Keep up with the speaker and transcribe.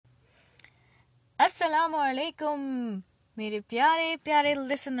अस्सलाम वालेकुम मेरे प्यारे प्यारे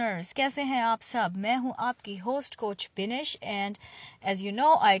लिसनर्स, कैसे हैं आप सब। मैं हूं आपकी host coach बिनिश and as you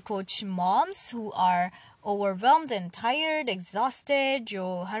know I coach moms who are overwhelmed and tired exhausted,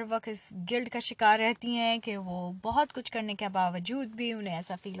 जो हर वक्त इस गिल्ट का शिकार रहती हैं कि वो बहुत कुछ करने के बावजूद भी उन्हें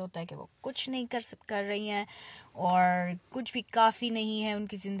ऐसा फील होता है कि वो कुछ नहीं कर रही हैं और कुछ भी काफ़ी नहीं है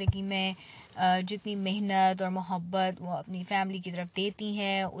उनकी ज़िंदगी में। जितनी मेहनत और मोहब्बत वो अपनी फैमिली की तरफ देती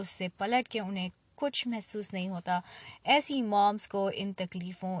हैं उससे पलट के उन्हें कुछ महसूस नहीं होता। ऐसी मॉम्स को इन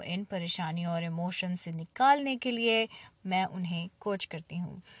तकलीफ़ों, इन परेशानियों और इमोशन से निकालने के लिए मैं उन्हें कोच करती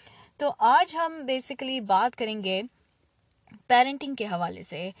हूँ। तो आज हम बेसिकली बात करेंगे पेरेंटिंग के हवाले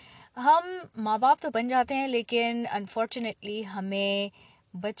से। हम माँ बाप तो बन जाते हैं लेकिन अनफॉर्चुनेटली हमें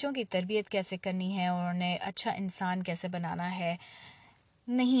बच्चों की तरबियत कैसे करनी है और उन्हें अच्छा इंसान कैसे बनाना है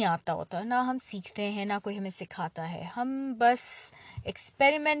नहीं आता होता। ना हम सीखते हैं, ना कोई हमें सिखाता है। हम बस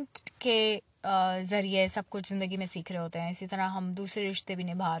एक्सपेरिमेंट के ज़रिए सब कुछ ज़िंदगी में सीख रहे होते हैं। इसी तरह हम दूसरे रिश्ते भी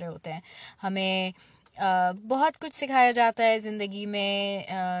निभा रहे होते हैं। हमें बहुत कुछ सिखाया जाता है ज़िंदगी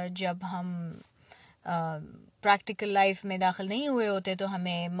में। जब हम प्रैक्टिकल लाइफ में दाखिल नहीं हुए होते तो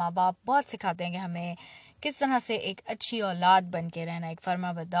हमें माँ बाप बहुत सिखाते हैं कि हमें किस तरह से एक अच्छी औलाद बन के रहना, एक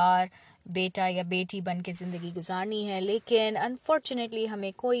फर्माबरदार बेटा या बेटी बन के ज़िंदगी गुजारनी है। लेकिन अनफॉर्चुनेटली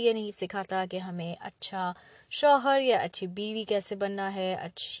हमें कोई ये नहीं सिखाता कि हमें अच्छा शौहर या अच्छी बीवी कैसे बनना है,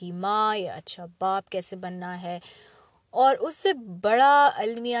 अच्छी माँ या अच्छा बाप कैसे बनना है। और उससे बड़ा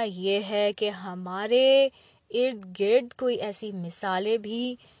अलमिया ये है कि हमारे इर्द गिर्द कोई ऐसी मिसालें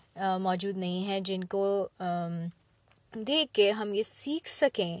भी मौजूद नहीं हैं जिनको देख के हम ये सीख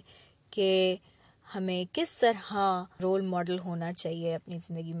सकें कि हमें किस तरह रोल मॉडल होना चाहिए अपनी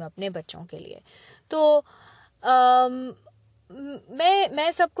ज़िंदगी में अपने बच्चों के लिए। तो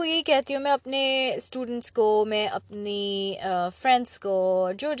मैं सबको यही कहती हूँ, मैं अपने स्टूडेंट्स को, मैं अपनी फ्रेंड्स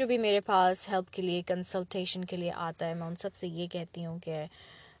को, जो भी मेरे पास हेल्प के लिए, कंसल्टेशन के लिए आता है, मैं उन सबसे ये कहती हूँ कि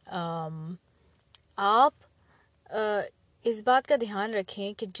आप इस बात का ध्यान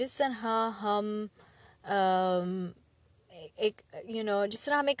रखें कि जिस तरह हम जिस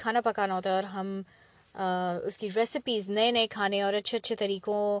तरह हमें खाना पकाना होता है और हम उसकी रेसिपीज़, नए नए खाने और अच्छे अच्छे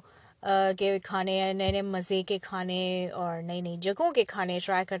तरीक़ों के खाने, नए नए मज़े के खाने और नई नई जगहों के खाने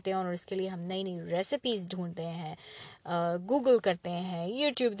ट्राई करते हैं और उसके लिए हम नई नई रेसिपीज़ ढूंढते हैं, गूगल करते हैं,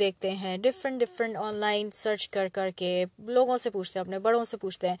 यूट्यूब देखते हैं, डिफरेंट ऑनलाइन सर्च कर के लोगों से पूछते हैं, अपने बड़ों से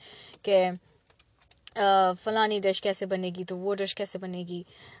पूछते हैं कि फ़लानी डिश कैसे बनेगी तो वो डिश कैसे बनेगी,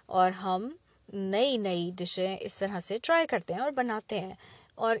 और हम नई नई डिशें इस तरह से ट्राई करते हैं और बनाते हैं।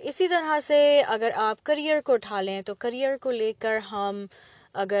 और इसी तरह से अगर आप करियर को उठा लें तो करियर को लेकर हम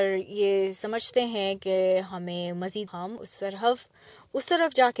अगर ये समझते हैं कि हमें मज़ीद, हम उस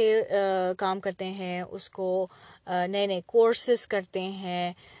तरफ जाके काम करते हैं, उसको नए नए कोर्सेज़ करते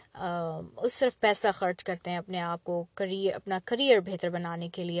हैं, उस तरफ पैसा ख़र्च करते हैं अपने आप को अपना करियर बेहतर बनाने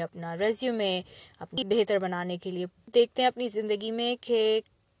के लिए, अपना रेज्यूमे अपनी बेहतर बनाने के लिए। देखते हैं अपनी ज़िंदगी में कि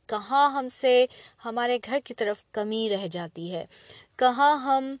कहाँ हमसे हमारे घर की तरफ कमी रह जाती है, कहाँ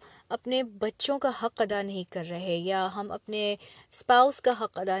हम अपने बच्चों का हक़ अदा नहीं कर रहे, या हम अपने स्पाउस का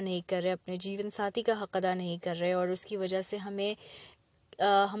हक़ अदा नहीं कर रहे, अपने जीवन साथी का हक़ अदा नहीं कर रहे, और उसकी वजह से हमें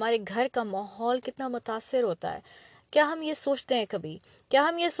हमारे घर का माहौल कितना मुतासिर होता है। क्या हम ये सोचते हैं कभी? क्या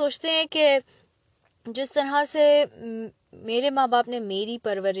हम ये सोचते हैं कि जिस तरह से मेरे माँ बाप ने मेरी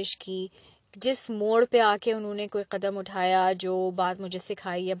परवरिश की, जिस मोड़ पे आके उन्होंने कोई कदम उठाया, जो बात मुझे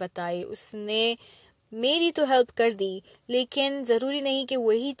सिखाई या बताई, उसने मेरी तो हेल्प कर दी, लेकिन ज़रूरी नहीं कि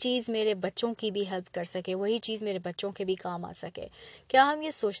वही चीज़ मेरे बच्चों की भी हेल्प कर सके, वही चीज़ मेरे बच्चों के भी काम आ सके। क्या हम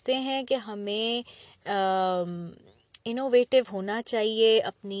ये सोचते हैं कि हमें इनोवेटिव होना चाहिए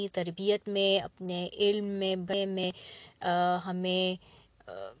अपनी तरबियत में, अपने इल्म में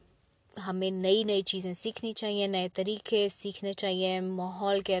हमें नई नई चीज़ें सीखनी चाहिए, नए तरीके सीखने चाहिए,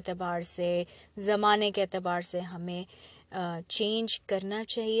 माहौल के एतबार से, ज़माने के एतबार से हमें चेंज करना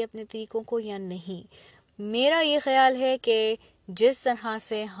चाहिए अपने तरीक़ों को या नहीं? मेरा ये ख़्याल है कि जिस तरह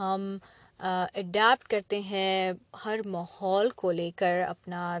से हम अडेप्ट करते हैं हर माहौल को लेकर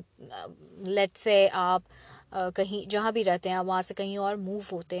अपना, लेट्स से आप कहीं जहाँ भी रहते हैं, आप वहाँ से कहीं और मूव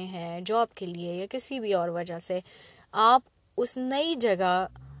होते हैं जॉब के लिए या किसी भी और वजह से, आप उस नई जगह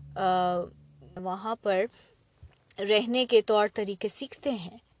वहाँ पर रहने के तौर तरीके सीखते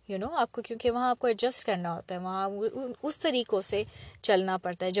हैं, आपको, क्योंकि वहाँ आपको एडजस्ट करना होता है, वहाँ उस तरीक़ों से चलना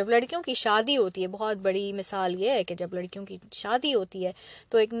पड़ता है। जब लड़कियों की शादी होती है, बहुत बड़ी मिसाल ये है कि जब लड़कियों की शादी होती है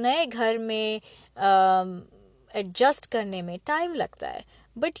तो एक नए घर में एडजस्ट करने में टाइम लगता है।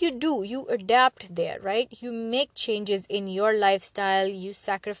 but you adapt there, right? You make changes in your lifestyle, you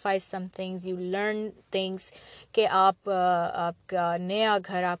sacrifice some things, you learn things کہ आपका نیا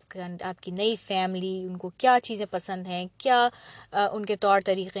گھر، آپ کی نئی فیملی، ان کو کیا چیزیں پسند ہیں، کیا ان کے طور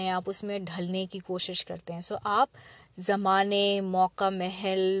طریقے ہیں، آپ اس میں ڈھلنے کی کوشش کرتے ہیں. سو آپ زمانے، موقع،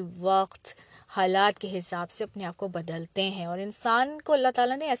 محل، وقت، حالات کے حساب سے اپنے آپ کو بدلتے ہیں. اور انسان کو اللہ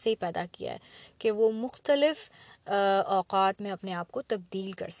تعالیٰ نے ایسے ہی پیدا کیا ہے کہ وہ مختلف اوقات میں اپنے آپ کو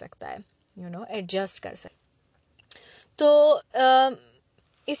تبدیل کر سکتا ہے، ایڈجسٹ کر سکتا ہے. تو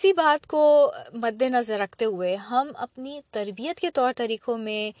اسی بات کو مد نظر رکھتے ہوئے ہم اپنی تربیت کے طور طریقوں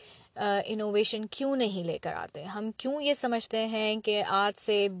میں انوویشن کیوں نہیں لے کر آتے؟ ہم کیوں یہ سمجھتے ہیں کہ آج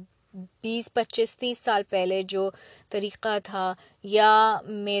سے 20 25 30 سال پہلے جو طریقہ تھا، یا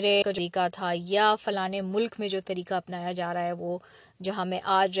میرے طریقہ تھا، یا فلانے ملک میں جو طریقہ اپنایا جا رہا ہے، وہ جہاں میں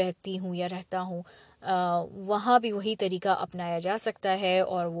آج رہتی ہوں یا رہتا ہوں وہاں بھی وہی طریقہ اپنایا جا سکتا ہے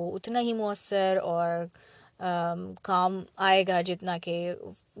اور وہ اتنا ہی مؤثر اور کام آئے گا جتنا کہ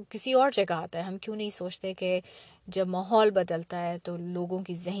کسی اور جگہ آتا ہے. ہم کیوں نہیں سوچتے کہ جب ماحول بدلتا ہے تو لوگوں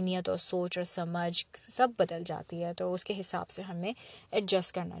کی ذہنیت اور سوچ اور سمجھ سب بدل جاتی ہے، تو اس کے حساب سے ہمیں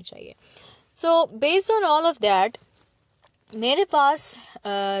ایڈجسٹ کرنا چاہیے. سو based on all of that میرے پاس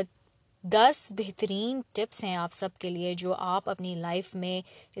 10 بہترین ٹپس ہیں آپ سب کے لیے، جو آپ اپنی لائف میں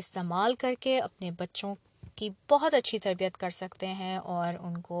استعمال کر کے اپنے بچوں کی بہت اچھی تربیت کر سکتے ہیں اور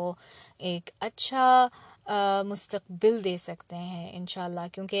ان کو ایک اچھا مستقبل دے سکتے ہیں انشاءاللہ.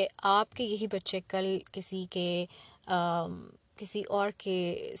 کیونکہ آپ کے یہی بچے کل کسی اور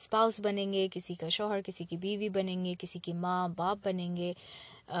کے اسپاؤس بنیں گے، کسی کا شوہر، کسی کی بیوی بنیں گے، کسی کی ماں باپ بنیں گے،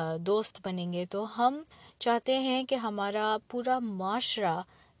 دوست بنیں گے. تو ہم چاہتے ہیں کہ ہمارا پورا معاشرہ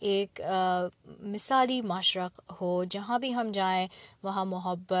ایک مثالی معاشرہ ہو، جہاں بھی ہم جائیں وہاں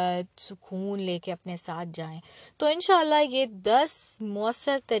محبت، سکون لے کے اپنے ساتھ جائیں. تو انشاءاللہ یہ 10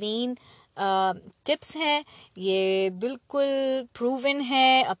 مؤثر ترین ٹپس ہیں، یہ بالکل پروون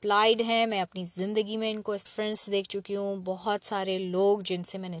ہیں، اپلائیڈ ہیں. میں اپنی زندگی میں ان کو فرینڈس دیکھ چکی ہوں، بہت سارے لوگ جن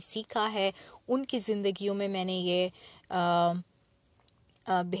سے میں نے سیکھا ہے ان کی زندگیوں میں میں نے یہ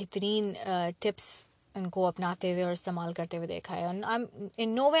بہترین ٹپس ان کو اپناتے ہوئے اور استعمال کرتے ہوئے دیکھا ہے.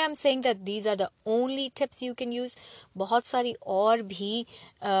 in no way I'm saying that these are the only tips you can use. بہت سارے اور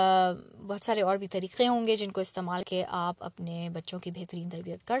بھی طریقے ہوں گے جن کو استعمال کے آپ اپنے بچوں کی بہترین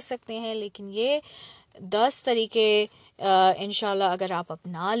تربیت کر سکتے ہیں، لیکن یہ 10 طریقے انشاءاللہ اگر آپ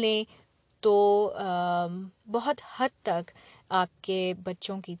اپنا لیں تو بہت حد تک آپ کے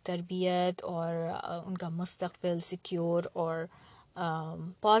بچوں کی تربیت اور ان کا مستقبل سیکیور اور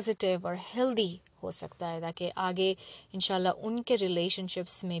پازیٹیو اور ہیلدی ہو سکتا ہے، تاکہ آگے انشاءاللہ ان کے ریلیشن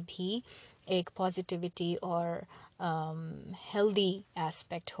شپس میں بھی ایک پازیٹیوٹی اور ہیلدی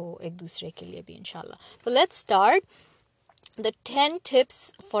ایسپیکٹ ہو ایک دوسرے کے لیے بھی انشاءاللہ. تو let's start the 10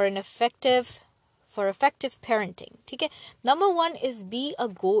 tips for effective parenting. ٹھیک ہے. Number 1 is be a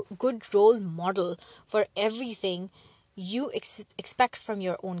good role model for everything you expect from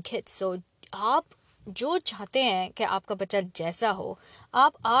your own kids. So آپ جو چاہتے ہیں کہ آپ کا بچہ جیسا ہو،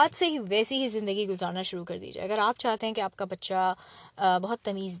 آپ آج سے ہی ویسی ہی زندگی گزارنا شروع کر دیجیے. اگر آپ چاہتے ہیں کہ آپ کا بچہ بہت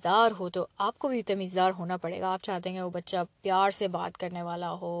تمیزدار ہو تو آپ کو بھی تمیزدار ہونا پڑے گا. آپ چاہتے ہیں کہ وہ بچہ پیار سے بات کرنے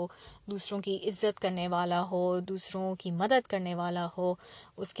والا ہو، دوسروں کی عزت کرنے والا ہو، دوسروں کی مدد کرنے والا ہو،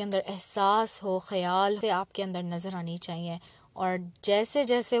 اس کے اندر احساس ہو، خیال آپ کے اندر نظر آنی چاہیے. اور جیسے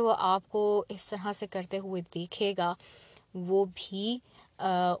جیسے وہ آپ کو اس طرح سے کرتے ہوئے دیکھے گا وہ بھی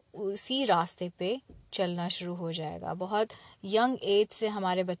اسی راستے پہ چلنا شروع ہو جائے گا. بہت ینگ ایج سے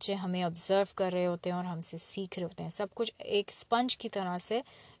ہمارے بچے ہمیں آبزرو کر رہے ہوتے ہیں اور ہم سے سیکھ رہے ہوتے ہیں. سب کچھ ایک اسپنج کی طرح سے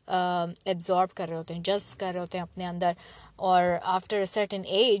ایبزارب کر رہے ہوتے ہیں، جذب کر رہے ہوتے ہیں اپنے اندر. اور آفٹر اے سرٹن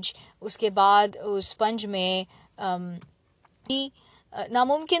ایج اس کے بعد اس اسپنج میں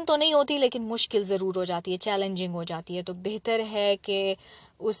ناممکن تو نہیں ہوتی لیکن مشکل ضرور ہو جاتی ہے، چیلنجنگ ہو جاتی ہے. تو بہتر ہے کہ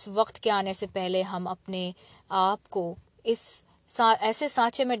اس وقت کے آنے سے پہلے ہم اپنے آپ کو اس ایسے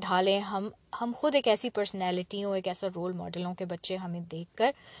سانچے میں ڈھالیں، ہم خود ایک ایسی پرسنالٹی ہوں، ایک ایسا رول ماڈل ہوں کہ بچے ہمیں دیکھ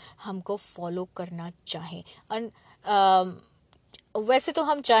کر ہم کو فالو کرنا چاہیں. ویسے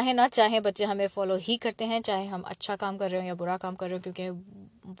تو ہم چاہیں نہ چاہیں بچے ہمیں فالو ہی کرتے ہیں، چاہے ہم اچھا کام کر رہے ہوں یا برا کام کر رہے ہوں، کیونکہ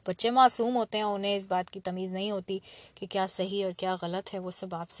بچے معصوم ہوتے ہیں، انہیں اس بات کی تمیز نہیں ہوتی کہ کیا صحیح اور کیا غلط ہے. وہ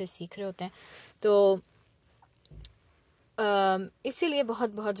سب آپ سے سیکھ رہے ہوتے ہیں. تو اسی لیے بہت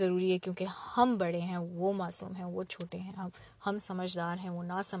بہت ضروری ہے، کیونکہ ہم بڑے ہیں، وہ معصوم ہیں، وہ چھوٹے ہیں، ہم سمجھدار ہیں، وہ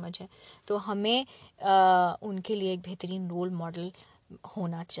نہ سمجھ ہیں. تو ہمیں ان کے لیے ایک بہترین رول ماڈل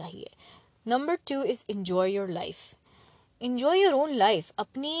ہونا چاہیے. Number 2 is enjoy your life. Enjoy your own life.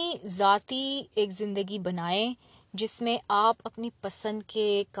 اپنی ذاتی ایک زندگی بنائیں جس میں آپ اپنی پسند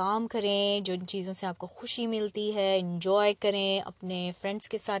کے کام کریں، جو ان چیزوں سے آپ کو خوشی ملتی ہے، انجوائے کریں، اپنے فرینڈس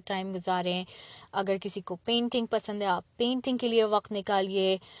کے ساتھ ٹائم گزاریں. اگر کسی کو پینٹنگ پسند ہے آپ پینٹنگ کے لیے وقت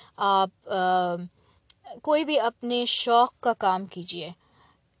نکالیے. آپ کوئی بھی اپنے شوق کا کام کیجیے.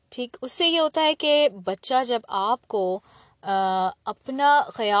 ٹھیک، اس سے یہ ہوتا ہے کہ بچہ جب آپ کو اپنا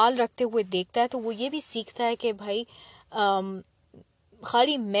خیال رکھتے ہوئے دیکھتا ہے تو وہ یہ بھی سیکھتا ہے کہ بھائی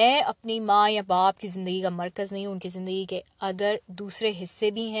خالی میں اپنی ماں یا باپ کی زندگی کا مرکز نہیں ہوں، ان کی زندگی کے دوسرے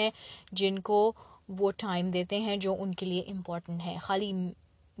حصے بھی ہیں جن کو وہ ٹائم دیتے ہیں، جو ان کے لیے امپورٹنٹ ہے. خالی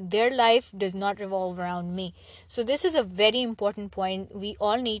their life does not revolve around me. So this is a very important point. We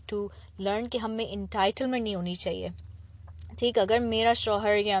all need to learn کہ ہمیں انٹائٹلمنٹ نہیں ہونی چاہیے. ٹھیک، اگر میرا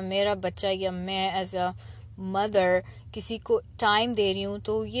شوہر یا میرا بچہ یا میں ایز اے مدر کسی کو ٹائم دے رہی ہوں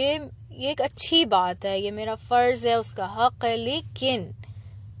تو یہ ایک اچھی بات ہے، یہ میرا فرض ہے، اس کا حق ہے. لیکن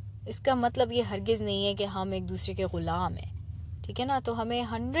اس کا مطلب یہ ہرگز نہیں ہے کہ ہم ایک دوسرے کے غلام ہیں. ٹھیک ہے نا، تو ہمیں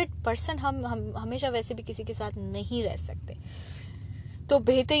 100% ہم ہمیشہ ویسے بھی کسی کے ساتھ نہیں رہ سکتے. تو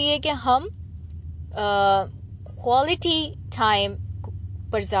بہتر یہ کہ ہم کوالٹی ٹائم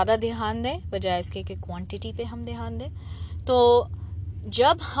پر زیادہ دھیان دیں بجائے اس کے کہ کوانٹٹی پہ ہم دھیان دیں. تو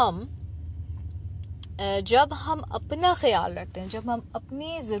جب ہم اپنا خیال رکھتے ہیں، جب ہم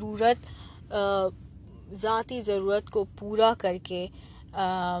اپنی ذاتی ضرورت کو پورا کر کے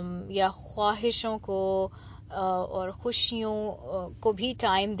یا خواہشوں کو اور خوشیوں کو بھی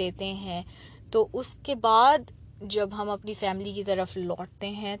ٹائم دیتے ہیں، تو اس کے بعد جب ہم اپنی فیملی کی طرف لوٹتے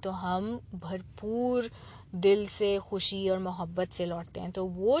ہیں تو ہم بھرپور دل سے خوشی اور محبت سے لوٹتے ہیں. تو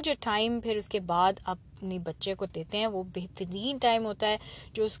وہ جو ٹائم پھر اس کے بعد اپنے بچے کو دیتے ہیں وہ بہترین ٹائم ہوتا ہے،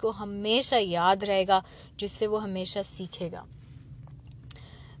 جو اس کو ہمیشہ یاد رہے گا، جس سے وہ ہمیشہ سیکھے گا.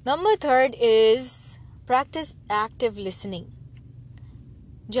 نمبر 3 از پریکٹس ایکٹیو لسننگ.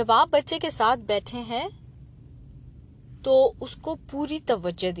 جب آپ بچے کے ساتھ بیٹھے ہیں تو اس کو پوری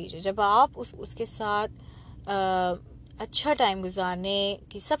توجہ دیجیے. جب آپ اس کے ساتھ اچھا ٹائم گزارنے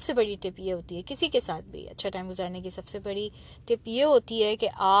کی سب سے بڑی ٹپ یہ ہوتی ہے، کسی کے ساتھ بھی اچھا ٹائم گزارنے کی سب سے بڑی ٹپ یہ ہوتی ہے کہ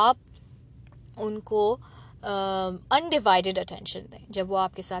آپ ان کو انڈیوائڈیڈ اٹینشن دیں. جب وہ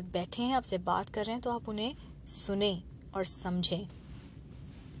آپ کے ساتھ بیٹھے ہیں، آپ سے بات کر رہے ہیں، تو آپ انہیں سنیں اور سمجھیں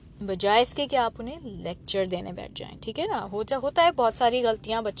بجائے اس کے کہ آپ انہیں لیکچر دینے بیٹھ جائیں. ٹھیک ہے نا، ہوتا ہے بہت ساری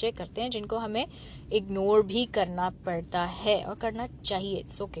غلطیاں بچے کرتے ہیں جن کو ہمیں اگنور بھی کرنا پڑتا ہے اور کرنا چاہیے.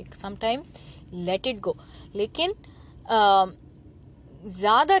 It's okay some times, late it go. لیکن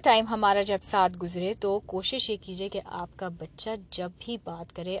زیادہ ٹائم ہمارا جب ساتھ گزرے تو کوشش یہ کیجیے کہ آپ کا بچہ جب بھی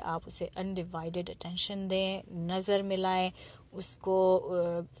بات کرے آپ اسے انڈیوائڈیڈ اٹینشن دیں، نظر ملائیں، اس کو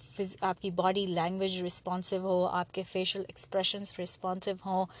آپ کی باڈی لینگویج رسپانسو ہو، آپ کے فیشل ایکسپریشنز رسپانسو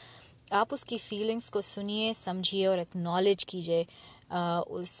ہوں، آپ اس کی فیلنگس کو سنیے، سمجھیے اور ایکنالج کیجیے،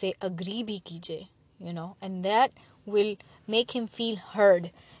 اس سے اگری بھی کیجیے، اینڈ دیٹ ول میک ہم فیل ہرڈ.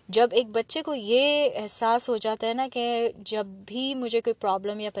 جب ایک بچے کو یہ احساس ہو جاتا ہے نا کہ جب بھی مجھے کوئی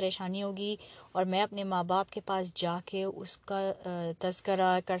پرابلم یا پریشانی ہوگی اور میں اپنے ماں باپ کے پاس جا کے اس کا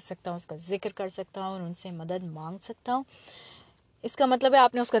تذکرہ کر سکتا ہوں، اس کا ذکر کر سکتا ہوں اور ان سے مدد مانگ سکتا ہوں، اس کا مطلب ہے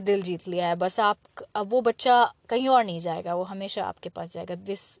آپ نے اس کا دل جیت لیا ہے. بس اب وہ بچہ کہیں اور نہیں جائے گا، وہ ہمیشہ آپ کے پاس جائے گا.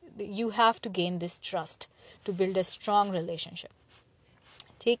 You have to gain this trust to build a strong relation شپ.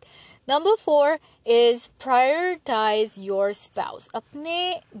 ٹھیک. Number 4 is prioritise your spouse.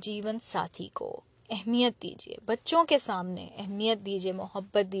 اپنے جیون ساتھی کو اہمیت دیجیے، بچوں کے سامنے اہمیت دیجیے،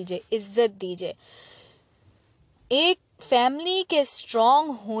 محبت دیجیے، عزت دیجیے. ایک فیملی کے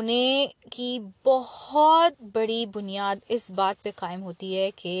اسٹرانگ ہونے کی بہت بڑی بنیاد اس بات پہ قائم ہوتی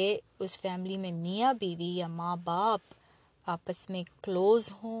ہے کہ اس فیملی میں میاں بیوی یا ماں باپ آپس میں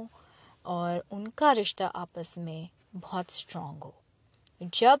کلوز ہوں اور ان کا رشتہ آپس میں بہت اسٹرانگ ہو.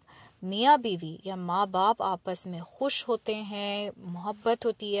 جب میاں بیوی یا ماں باپ آپس میں خوش ہوتے ہیں، محبت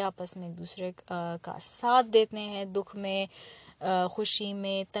ہوتی ہے آپس میں، ایک دوسرے کا ساتھ دیتے ہیں، دکھ میں، خوشی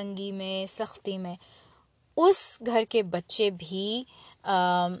میں، تنگی میں، سختی میں، اس گھر کے بچے بھی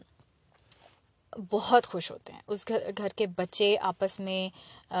بہت خوش ہوتے ہیں. اس گھر کے بچے آپس میں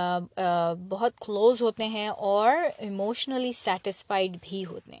بہت کلوز ہوتے ہیں اور ایموشنلی سیٹسفائیڈ بھی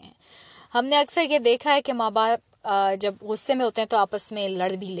ہوتے ہیں. ہم نے اکثر یہ دیکھا ہے کہ ماں باپ جب غصے میں ہوتے ہیں تو آپس میں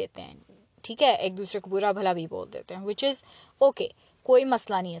لڑ بھی لیتے ہیں. ٹھیک ہے، ایک دوسرے کو برا بھلا بھی بول دیتے ہیں، وچ از اوکے، کوئی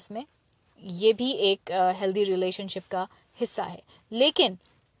مسئلہ نہیں اس میں، یہ بھی ایک ہیلدی ریلیشن شپ کا حصہ ہے. لیکن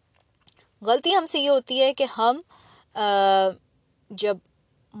غلطی ہم سے یہ ہوتی ہے کہ ہم جب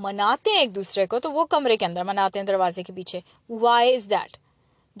مناتے ہیں ایک دوسرے کو تو وہ کمرے کے اندر مناتے ہیں، دروازے کے پیچھے. Y is that?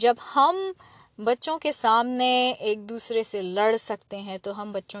 جب ہم بچوں کے سامنے ایک دوسرے سے لڑ سکتے ہیں تو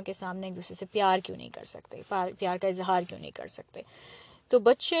ہم بچوں کے سامنے ایک دوسرے سے پیار کیوں نہیں کر سکتے، پیار کا اظہار کیوں نہیں کر سکتے؟ تو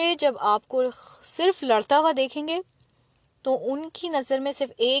بچے جب آپ کو صرف لڑتا ہوا دیکھیں گے تو ان کی نظر میں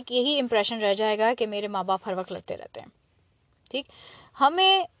صرف ایک یہی امپریشن رہ جائے گا کہ میرے ماں باپ ہر وقت لڑتے رہتے ہیں. ٹھیک,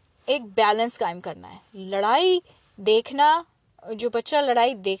 ہمیں ایک بیلنس قائم کرنا ہے. لڑائی دیکھنا, جو بچہ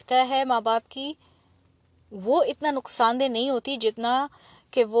لڑائی دیکھتا ہے ماں باپ کی, وہ اتنا نقصان دہ نہیں ہوتی جتنا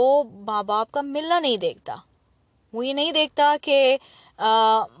کہ وہ ماں باپ کا ملنا نہیں دیکھتا. وہ یہ نہیں دیکھتا کہ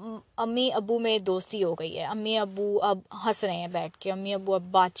امی ابو میں دوستی ہو گئی ہے, امی ابو اب ہنس رہے ہیں بیٹھ کے, امی ابو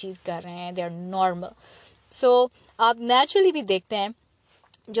اب بات چیت کر رہے ہیں, دے آر نارمل. سو آپ نیچرلی بھی دیکھتے ہیں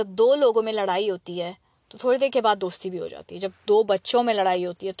جب دو لوگوں میں لڑائی ہوتی ہے تو تھوڑی دیر کے بعد دوستی بھی ہو جاتی ہے. جب دو بچوں میں لڑائی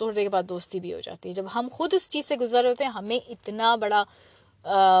ہوتی ہے تھوڑی دیر کے بعد دوستی بھی ہو جاتی ہے. جب ہم خود اس چیز سے گزر ہوتے ہیں ہمیں اتنا بڑا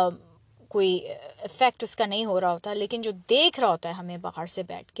کوئی افیکٹ اس کا نہیں ہو رہا ہوتا, لیکن جو دیکھ رہا ہوتا ہے ہمیں باہر سے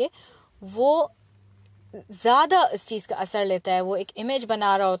بیٹھ کے وہ زیادہ اس چیز کا اثر لیتا ہے. وہ ایک امیج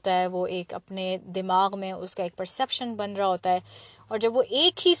بنا رہا ہوتا ہے, وہ ایک اپنے دماغ میں اس کا ایک پرسیپشن بن رہا ہوتا ہے, اور جب وہ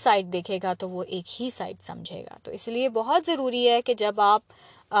ایک ہی سائڈ دیکھے گا تو وہ ایک ہی سائڈ سمجھے گا. تو اس لیے بہت ضروری ہے کہ جب آپ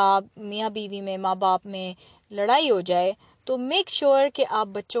میاں بیوی میں, ماں باپ میں لڑائی ہو جائے تو میک شیور کہ آپ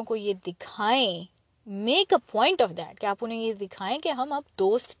بچوں کو یہ دکھائیں, make a point of that, کہ آپ انہیں یہ دکھائیں کہ ہم اب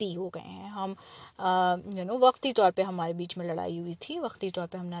دوست بھی ہو گئے ہیں. ہم وقتی طور پہ ہمارے بیچ میں لڑائی ہوئی تھی, وقتی طور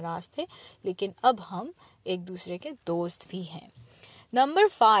پہ ہم ناراض تھے, لیکن اب ہم ایک دوسرے کے دوست بھی ہیں. نمبر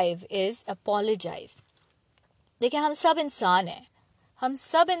 5 از اپولوجائز. دیکھیں ہم سب انسان ہیں,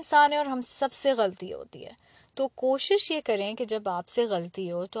 اور ہم سب سے غلطی ہوتی ہے. تو کوشش یہ کریں کہ جب آپ سے غلطی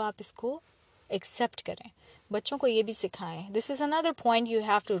ہو تو آپ اس کو ایکسیپٹ کریں. بچوں کو یہ بھی سکھائیں. دس از اندر point you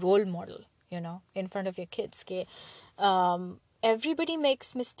have to role model in front of your kids کہ everybody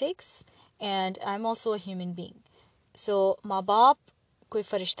makes mistakes and I'm also a human being. So ماں باپ کوئی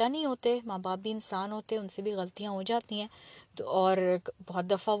فرشتہ نہیں ہوتے, ماں باپ بھی انسان ہوتے, ان سے بھی غلطیاں ہو جاتی ہیں. تو اور بہت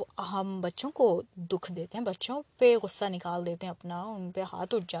دفعہ ہم بچوں کو دکھ دیتے ہیں, بچوں پہ غصہ نکال دیتے ہیں اپنا, ان پہ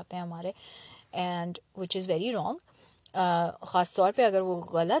ہاتھ اٹھ جاتے ہیں ہمارے, and which is very wrong. خاص طور پہ اگر وہ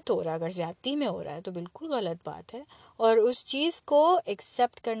غلط ہو رہا ہے, اگر زیادتی میں ہو رہا ہے تو بالکل غلط بات ہے. اور اس چیز کو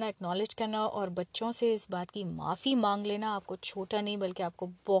ایکسیپٹ کرنا, اکنالج کرنا اور بچوں سے اس بات کی معافی مانگ لینا آپ کو چھوٹا نہیں بلکہ آپ کو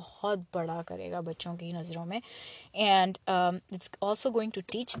بہت بڑا کرے گا بچوں کی نظروں میں. And it's also going to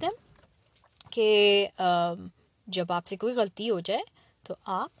teach them کہ جب آپ سے کوئی غلطی ہو جائے تو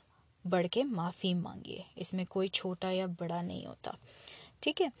آپ بڑھ کے معافی مانگیے, اس میں کوئی چھوٹا یا بڑا نہیں ہوتا.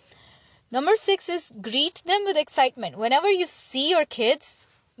 ٹھیک ہے. Number 6 is greet them with excitement. Whenever you see your kids,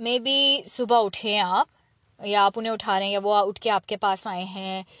 maybe صبح اٹھیں آپ, یا آپ انہیں اٹھا رہے ہیں, یا وہ اٹھ کے آپ کے پاس آئے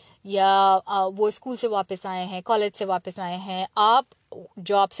ہیں, یا وہ اسکول سے واپس آئے ہیں, کالج سے واپس آئے ہیں, آپ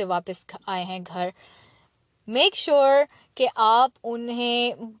جاب سے واپس آئے ہیں گھر, میک شیور کہ آپ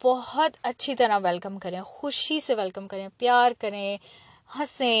انہیں بہت اچھی طرح ویلکم کریں, خوشی سے ویلکم کریں, پیار کریں,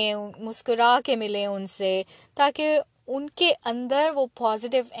 ہنسیں, مسکرا کے ملیں ان سے, تاکہ ان کے اندر وہ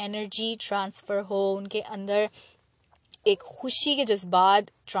پازیٹیو انرجی ٹرانسفر ہو, ان کے اندر ایک خوشی کے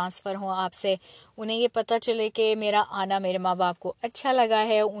جذبات ٹرانسفر ہوں آپ سے. انہیں یہ پتہ چلے کہ میرا آنا میرے ماں باپ کو اچھا لگا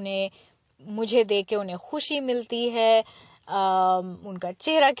ہے, انہیں مجھے دیکھ کے انہیں خوشی ملتی ہے, ان کا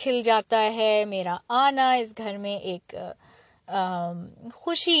چہرہ کھل جاتا ہے. میرا آنا اس گھر میں ایک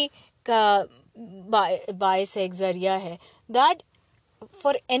خوشی کا باعث ہے, ایک ذریعہ ہے. That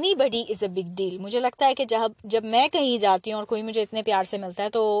for anybody is a big deal. مجھے لگتا ہے کہ جب میں کہیں جاتی ہوں اور کوئی مجھے اتنے پیار سے ملتا ہے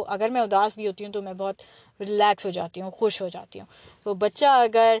تو اگر میں اداس بھی ہوتی ہوں تو میں بہت ریلیکس ہو جاتی ہوں, خوش ہو جاتی ہوں. تو بچہ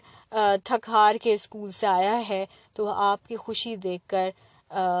اگر تھک ہار کے اسکول سے آیا ہے تو آپ کی خوشی دیکھ کر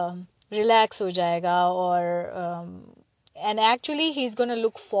ریلیکس ہو جائے گا, اور and actually he is gonna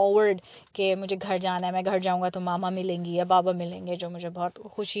look forward کہ مجھے گھر جانا ہے, میں گھر جاؤں گا تو ماما ملیں گی یا بابا ملیں گے جو مجھے بہت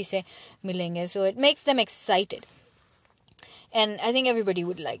خوشی سے ملیں گے. So it makes them excited. And I think everybody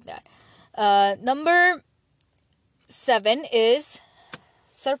would like that. Number 7 is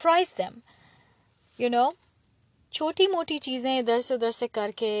surprise them. چھوٹی موٹی چیزیں ادھر سے ادھر سے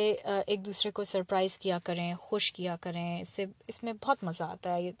کر کے ایک دوسرے کو سرپرائز کیا کریں, خوش کیا کریں. اس میں بہت مزہ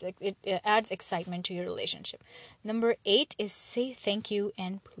آتا ہے. It adds excitement to your relationship. Number 8 is say thank you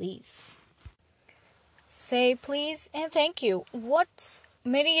and please. Say please and thank you.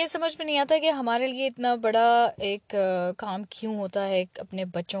 میری یہ سمجھ میں نہیں آتا کہ ہمارے لیے اتنا بڑا ایک کام کیوں ہوتا ہے اپنے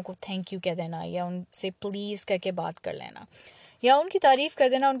بچوں کو تھینک یو کہہ دینا, یا ان سے پلیز کر کے بات کر لینا, یا ان کی تعریف کر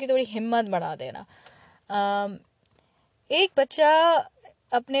دینا, ان کی تھوڑی ہمت بڑھا دینا. ایک بچہ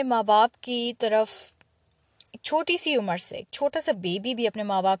اپنے ماں باپ کی طرف ایک چھوٹی سی عمر سے, ایک چھوٹا سا بیبی بھی اپنے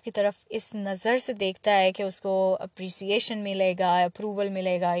ماں باپ کی طرف اس نظر سے دیکھتا ہے کہ اس کو اپریسیشن ملے گا, اپروول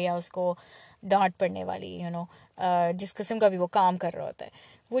ملے گا, یا اس کو ڈانٹ پڑنے والی جس قسم کا بھی وہ کام کر رہا ہوتا ہے.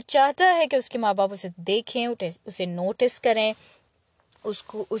 وہ چاہتا ہے کہ اس کے ماں باپ اسے دیکھیں, اسے نوٹس کریں,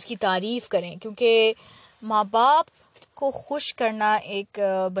 اس کی تعریف کریں, کیونکہ ماں باپ کو خوش کرنا ایک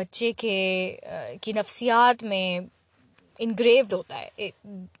بچے کی نفسیات میں انگریوڈ ہوتا ہے.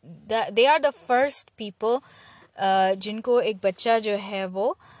 They are the first people جن کو ایک بچہ جو ہے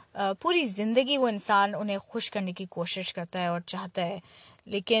وہ پوری زندگی وہ انسان انہیں خوش کرنے کی کوشش کرتا ہے اور چاہتا ہے.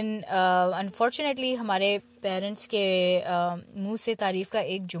 لیکن انفارچونیٹلی ہمارے پیرنٹس کے منہ سے تعریف کا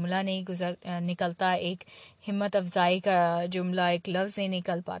ایک جملہ نہیں نکلتا, ایک ہمت افزائی کا جملہ, ایک لفظ نہیں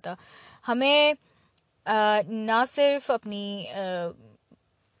نکل پاتا. ہمیں نہ صرف اپنی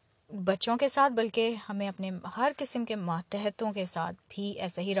بچوں کے ساتھ بلکہ ہمیں اپنے ہر قسم کے ماتحتوں کے ساتھ بھی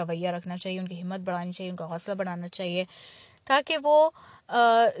ایسا ہی رویہ رکھنا چاہیے, ان کی ہمت بڑھانی چاہیے, ان کا حوصلہ بڑھانا چاہیے تاکہ وہ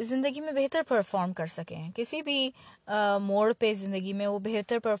زندگی میں بہتر پرفارم کر سکیں. کسی بھی موڑ پہ زندگی میں وہ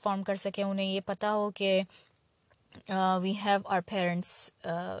بہتر پرفارم کر سکیں. انہیں یہ پتہ ہو کہ we have our parents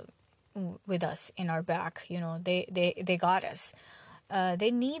with us in our back, they got us.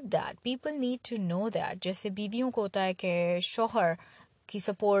 They need that. People need to know that. جیسے بیویوں کو ہوتا ہے کہ شوہر کی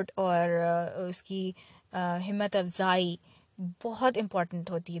سپورٹ اور اس کی ہمت افزائی بہت امپورٹنٹ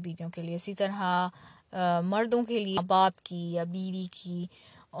ہوتی ہے بیویوں کے لیے, اسی طرح مردوں کے لیے ماں باپ کی یا بیوی کی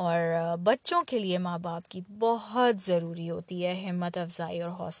اور بچوں کے لیے ماں باپ کی بہت ضروری ہوتی ہے ہمت افزائی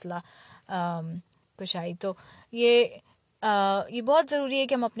اور حوصلہ کشائی. تو یہ بہت ضروری ہے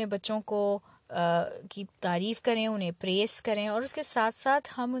کہ ہم اپنے بچوں کو کی تعریف کریں, انہیں پریس کریں, اور اس کے ساتھ ساتھ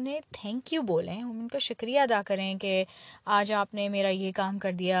ہم انہیں تھینک یو بولیں, ہم ان کا شکریہ ادا کریں کہ آج آپ نے میرا یہ کام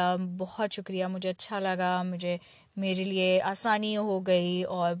کر دیا, بہت شکریہ, مجھے اچھا لگا, میرے لیے آسانی ہو گئی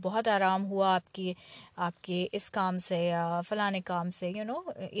اور بہت آرام ہوا آپ کے اس کام سے یا فلانے کام سے.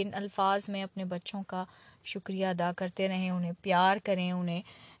 ان الفاظ میں اپنے بچوں کا شکریہ ادا کرتے رہیں, انہیں پیار کریں, انہیں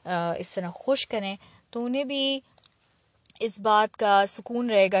اس طرح خوش کریں, تو انہیں بھی اس بات کا سکون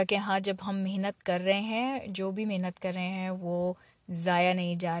رہے گا کہ ہاں جب ہم محنت کر رہے ہیں, جو بھی محنت کر رہے ہیں وہ ضائع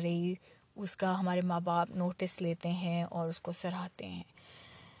نہیں جا رہی, اس کا ہمارے ماں باپ نوٹس لیتے ہیں اور اس کو سراہتے ہیں.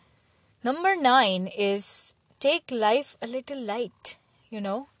 Number 9 is take life a little light.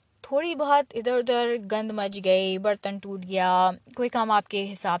 تھوڑی بہت ادھر ادھر گند مچ گئی, برتن ٹوٹ گیا, کوئی کام آپ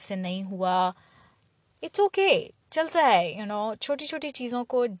کے حساب سے نہیں ہوا, اٹس اوکے, چلتا ہے. چھوٹی چھوٹی چیزوں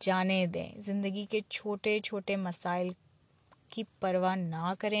کو جانے دیں, زندگی کے چھوٹے چھوٹے مسائل کی پرواہ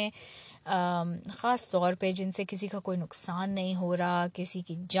نہ کریں, خاص طور پہ جن سے کسی کا کوئی نقصان نہیں ہو رہا, کسی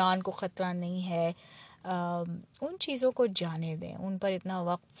کی جان کو خطرہ نہیں ہے. ان چیزوں کو جانے دیں, ان پر اتنا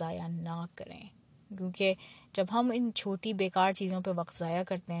وقت ضائع نہ کریں, کیونکہ جب ہم ان چھوٹی بیکار چیزوں پہ وقت ضائع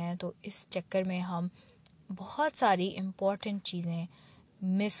کرتے ہیں تو اس چکر میں ہم بہت ساری امپورٹنٹ چیزیں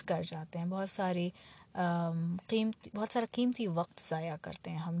مس کر جاتے ہیں, بہت سارا قیمتی وقت ضائع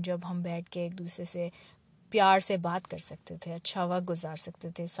کرتے ہیں ہم, جب ہم بیٹھ کے ایک دوسرے سے پیار سے بات کر سکتے تھے, اچھا وقت گزار سکتے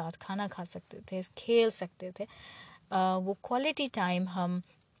تھے, ساتھ کھانا کھا سکتے تھے, کھیل سکتے تھے. وہ کوالٹی ٹائم ہم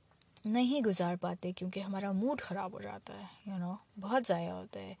نہیں گزار پاتے کیونکہ ہمارا موڈ خراب ہو جاتا ہے, بہت ضائع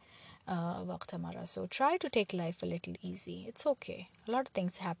ہوتا ہے وقت ہمارا. So try to take life a little easy, it's okay, lot of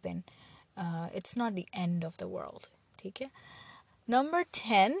things happen, it's not the end of the world. ٹھیک ہے. Number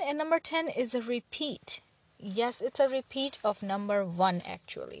 10, and number 10 is a repeat. Yes, it's a repeat of number 1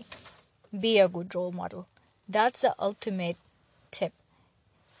 actually. Be a good role model. That's the ultimate tip.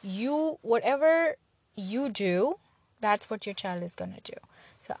 Whatever you do, that's what your child is going to do.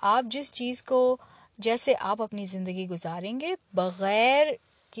 So آپ جس چیز کو جیسے آپ اپنی زندگی گزاریں گے بغیر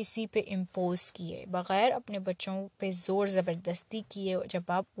کسی پہ امپوز کیے, بغیر اپنے بچوں پہ زور زبردستی کیے,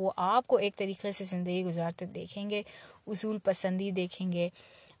 جب وہ آپ کو ایک طریقے سے زندگی گزارتے دیکھیں گے, اصول پسندی دیکھیں گے,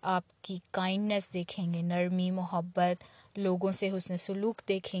 آپ کی کائنڈنس دیکھیں گے, نرمی محبت, لوگوں سے حسن سلوک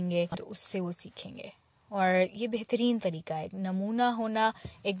دیکھیں گے, تو اس سے وہ سیکھیں گے. اور یہ بہترین طریقہ ہے, نمونہ ہونا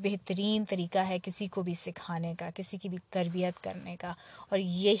ایک بہترین طریقہ ہے کسی کو بھی سکھانے کا, کسی کی بھی تربیت کرنے کا, اور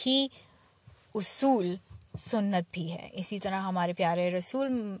یہی اصول سنت بھی ہے. اسی طرح ہمارے پیارے رسول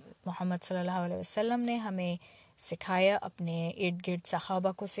محمد صلی اللہ علیہ وسلم نے ہمیں سکھایا, اپنے ارد گرد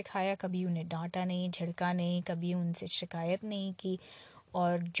صحابہ کو سکھایا, کبھی انہیں ڈانٹا نہیں, جھڑکا نہیں, کبھی ان سے شکایت نہیں کی,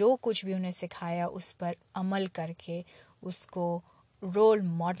 اور جو کچھ بھی انہیں سکھایا اس پر عمل کر کے, اس کو رول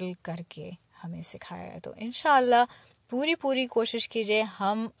ماڈل کر کے ہمیں سکھایا ہے. تو انشاءاللہ پوری کوشش کیجئے.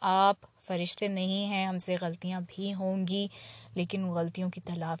 ہم آپ فرشتے نہیں ہیں, ہم سے غلطیاں بھی ہوں گی, لیکن غلطیوں کی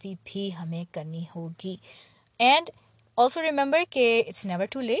تلافی بھی ہمیں کرنی ہوگی. اینڈ آلسو ریممبر کہ اٹس نیور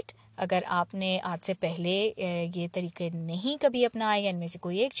ٹو لیٹ. اگر آپ نے آج سے پہلے یہ طریقے نہیں کبھی اپنائے, ان میں سے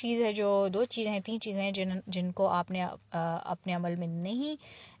کوئی ایک چیز ہے, جو 2 چیزیں ہیں, 3 چیزیں ہیں جن کو آپ نے اپنے عمل میں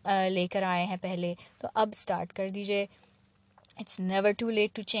نہیں لے کر آئے ہیں پہلے, تو اب سٹارٹ کر دیجئے. It's never too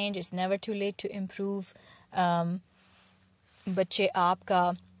late to change. It's never too late to improve. بچے آپ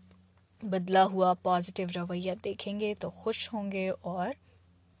کا بدلا ہوا پازیٹیو رویہ دیکھیں گے تو خوش ہوں گے اور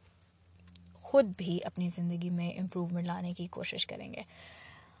خود بھی اپنی زندگی میں امپروومنٹ لانے کی کوشش کریں گے.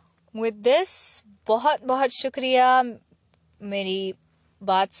 ود دس بہت بہت شکریہ میری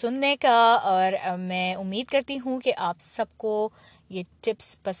بات سننے کا, اور میں امید کرتی ہوں کہ آپ سب کو یہ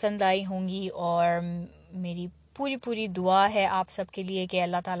ٹپس پسند آئی ہوں گی, اور میری پوری دعا ہے آپ سب کے لیے کہ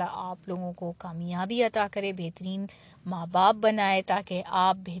اللہ تعالیٰ آپ لوگوں کو کامیابی عطا کرے, بہترین ماں باپ بنائے, تاکہ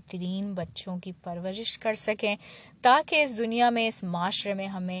آپ بہترین بچوں کی پرورش کر سکیں, تاکہ اس دنیا میں, اس معاشرے میں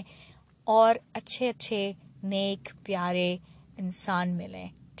ہمیں اور اچھے نیک پیارے انسان ملیں.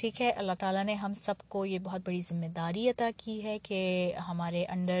 ٹھیک ہے, اللہ تعالیٰ نے ہم سب کو یہ بہت بڑی ذمہ داری عطا کی ہے کہ ہمارے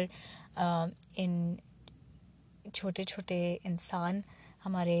انڈر ان چھوٹے انسان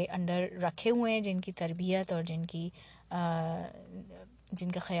ہمارے انڈر رکھے ہوئے ہیں, جن کی تربیت اور جن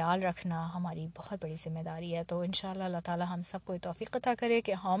کا خیال رکھنا ہماری بہت بڑی ذمہ داری ہے. تو انشاءاللہ اللہ تعالیٰ ہم سب کو توفیق عطا کرے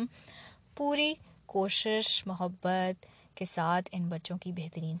کہ ہم پوری کوشش محبت کے ساتھ ان بچوں کی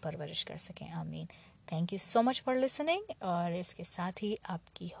بہترین پرورش کر سکیں. آمین. Thank you so much for listening. اور اس کے ساتھ ہی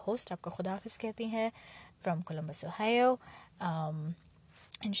آپ کی ہوسٹ آپ کو خدا حافظ کہتی ہیں فرام کولمبس اوہایو.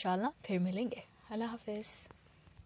 انشاءاللہ پھر ملیں گے. اللہ حافظ.